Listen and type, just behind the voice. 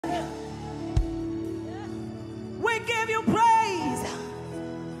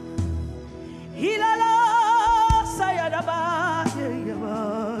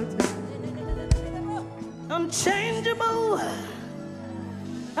Unchangeable,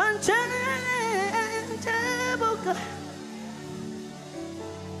 unchangeable God.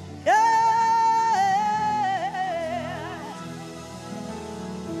 Yeah.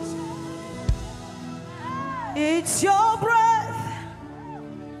 It's your breath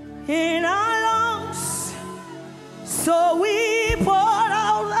in our lungs, so we pour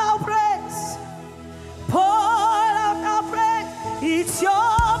out our praise, pour out our praise. It's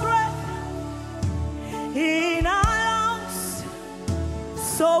your breath in our lungs,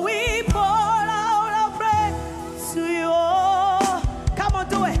 so we pour out our praise to you. Come on,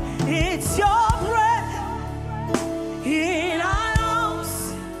 do it. It's your breath in our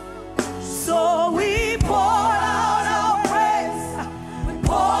lungs, so we pour out our praise,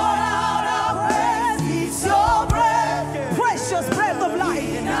 pour out our praise. It's your breath, precious breath of life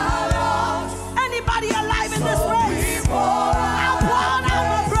in our lungs. Anybody alive in this place? I'll pour out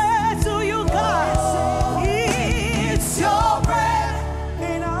my praise to you, God. It's your breath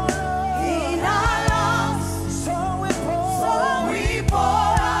in our lungs, so we pour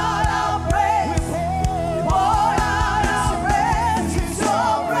out our praise, pour out our praise. It's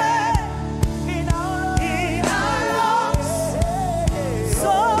your breath in our lungs,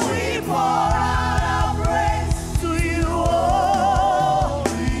 so we pour out our praise to you.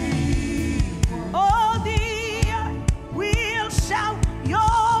 Oh, the earth will shout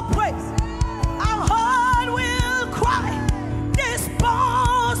your praise. Our heart will cry. This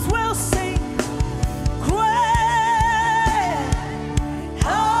bones will sing. Great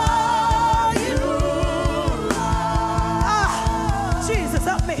are you, Lord. Jesus,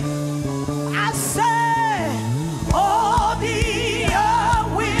 help me. I say, oh, the earth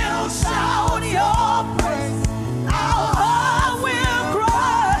will shout your praise. Our heart will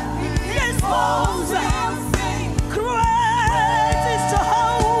cry. This bones will sing. Great is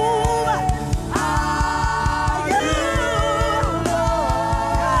Jehovah. Are you,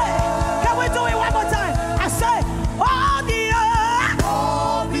 Lord? Can we do it one more time? I say, all the earth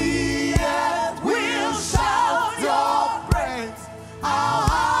will shout your praise. Our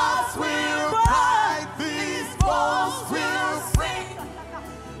hearts will cry. These bones will sing.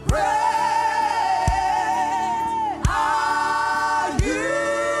 Great are you,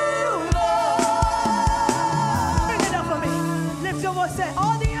 Lord. Bring it up for me. Lift your voice. Say,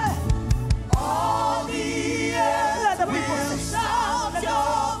 all the earth. Let the people sing. Shout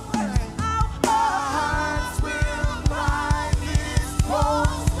your praise. Our hearts will cry. These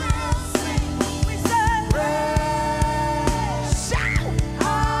bones will sing. We say, shout.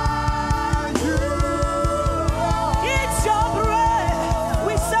 Are you, Lord? It's your breath.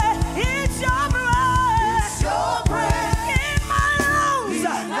 We say, it's your breath. It's your breath in my lungs.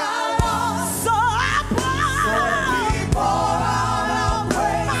 So I pour out our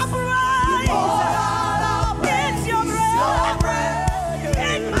praise. My praise. It's your breath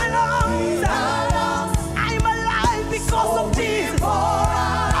in my lungs. I'm alive because of Jesus. I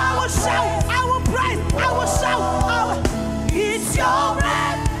will shout, I will praise, I will shout. It's your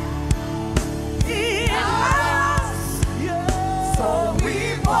breath in my lungs. So we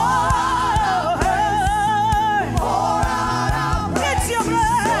pour out our praise. It's your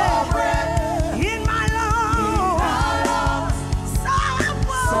breath in my lungs.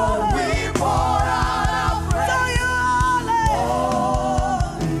 So we pour out our praise.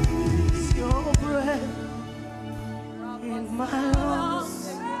 It's your breath in my lungs.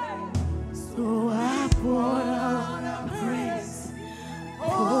 So I pour out our praise.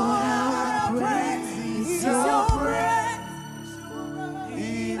 Pour out our praise. It's your breath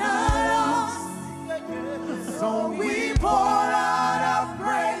in our lungs. So we pour out our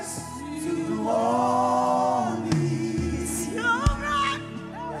praise to only. It's your breath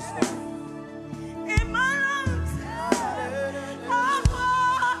in my lungs.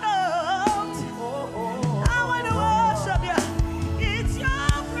 I want to worship you. It's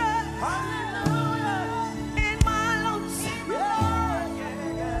your breath in my lungs.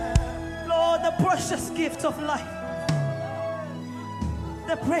 Lord, the precious gift of life.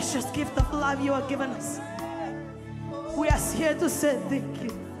 The precious gift of life you have given us. We are here to say thank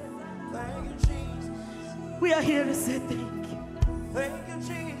you. We are here to say thank you.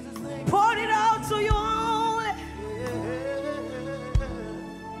 Pour it out to you only.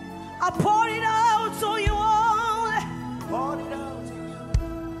 I pour it out to you only.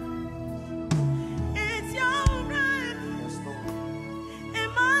 It's your breath in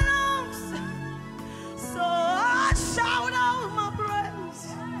my lungs. So I shout out my praise.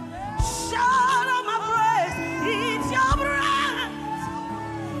 Shout out my praise. It's your breath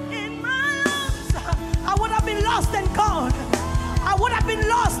in my lungs.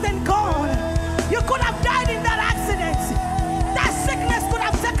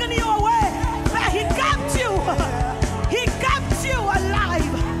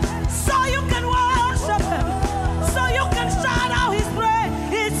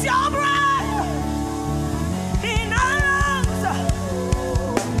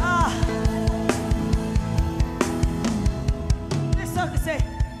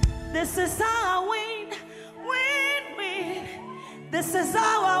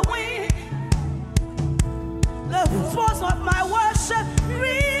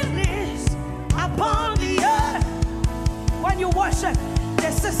 worship.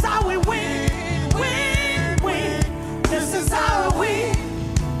 This is how we win. Win, win. This is how we win.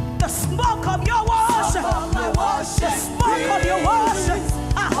 The smoke of your worship. The smoke of your worship.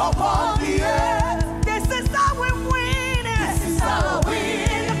 Upon the earth. This is how we win. This is how we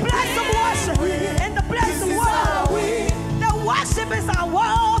win. In the place of worship. In the place of worship. The worship is our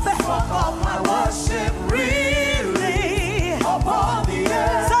warfare. Smoke of my worship. Really. Upon the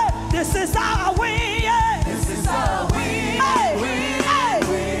earth. Say, this is how we win. This is how we win.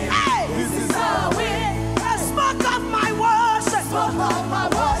 This is how we win. The smoke of my worship. Smoke of my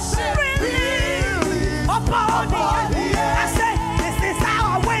worship. Really. Upon the earth. I say, this is how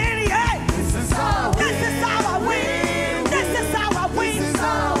I win. This is how I win. This is how I win.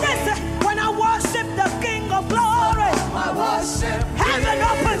 This is when I worship the King of Glory. My worship. Heaven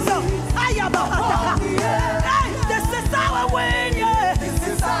opens up. I am a hey, this is how I win. This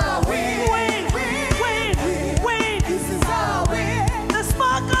is how I win. Win. This is how I win. The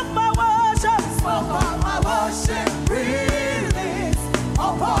smoke of my worship. Smoke of my worship. Release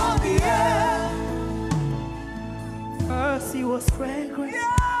upon the air. First he was fragrance.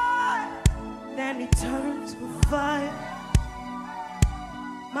 Then he turned to fire.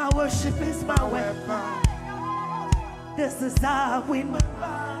 My worship is my weapon. This is how I win my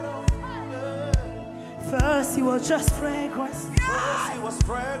battle. First he was just fragrance.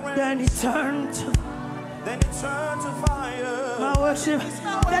 Then he turned to fire. My worship.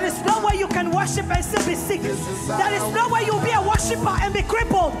 There is no way you can worship and still be sick. There is no way you'll be a worshiper and be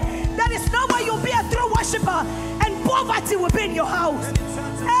crippled. There is no way you'll be a true worshiper and poverty will be in your house.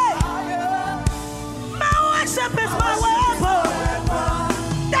 Hey, my worship is my weapon.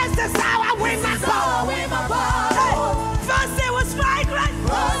 This is how I win my battle. Hey, first it was fragrant.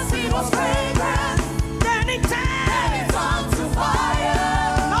 Then it turned to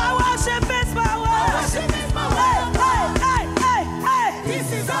fire. My worship is my weapon.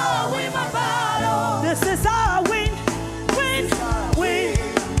 This is how I win my battle. This is how I win.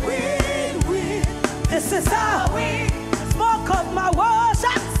 This is how I win. Smoke of my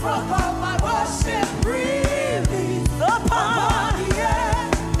worship. Really upon the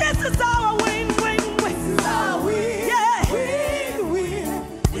earth. This is how I win. This is how I win. Yeah. Win.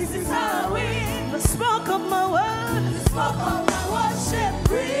 This is how I win. The smoke of my worship.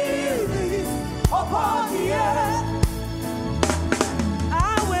 Really upon the earth. I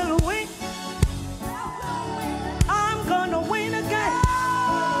will win. I'm gonna win again.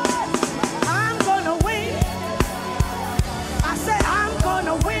 I'm gonna win. I say I'm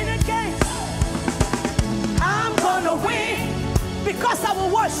gonna win again. I'm gonna win because I will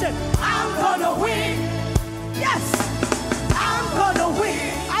worship. I'm gonna win. Yes, I'm gonna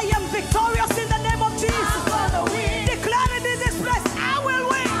win. I am victorious in the name of Jesus. I'm gonna win. Declare it in this place. I will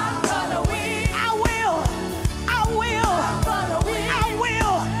win. I'm gonna win. I will. I'm gonna win. I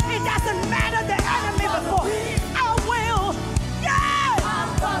will. It doesn't matter the enemy before. I will. Yeah.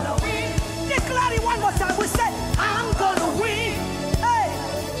 I'm gonna win. Declare it one more time. We say, I'm gonna win. Hey.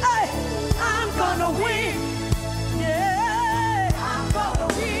 I'm gonna win. Yeah. I'm gonna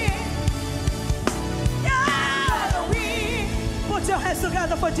win. Yeah. I'm gonna win. Put your hands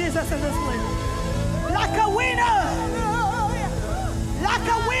together for Jesus in this place. Like a winner. Like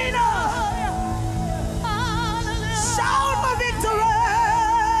a winner.